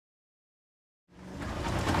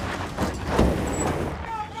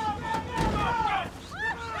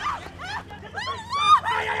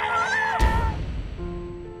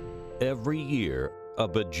Every year, a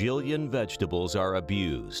bajillion vegetables are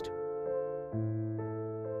abused.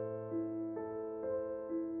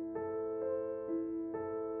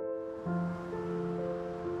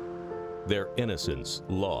 Their innocence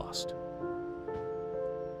lost.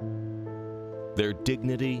 Their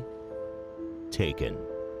dignity taken.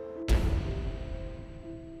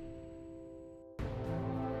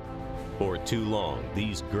 For too long,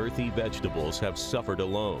 these girthy vegetables have suffered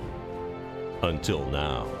alone. Until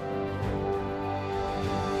now.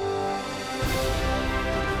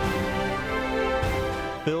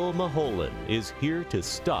 Phil Maholen is here to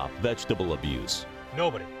stop vegetable abuse.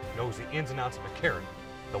 Nobody knows the ins and outs of a carrot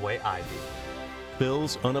the way I do.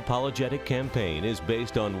 Phil's unapologetic campaign is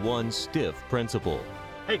based on one stiff principle.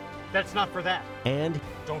 Hey, that's not for that. And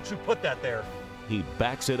Don't you put that there. he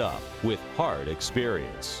backs it up with hard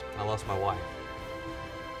experience. I lost my wife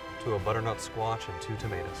to a butternut squash and 2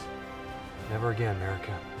 tomatoes. Never again,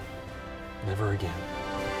 America. Never again.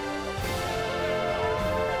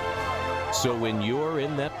 So when you're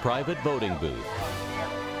in that private voting booth,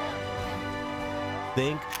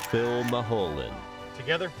 think Phil Maholen.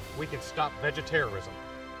 Together, we can stop vegetarianism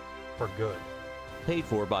for good. Paid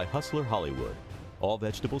for by Hustler Hollywood. All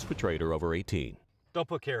vegetables portrayed are over 18. Don't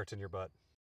put carrots in your butt.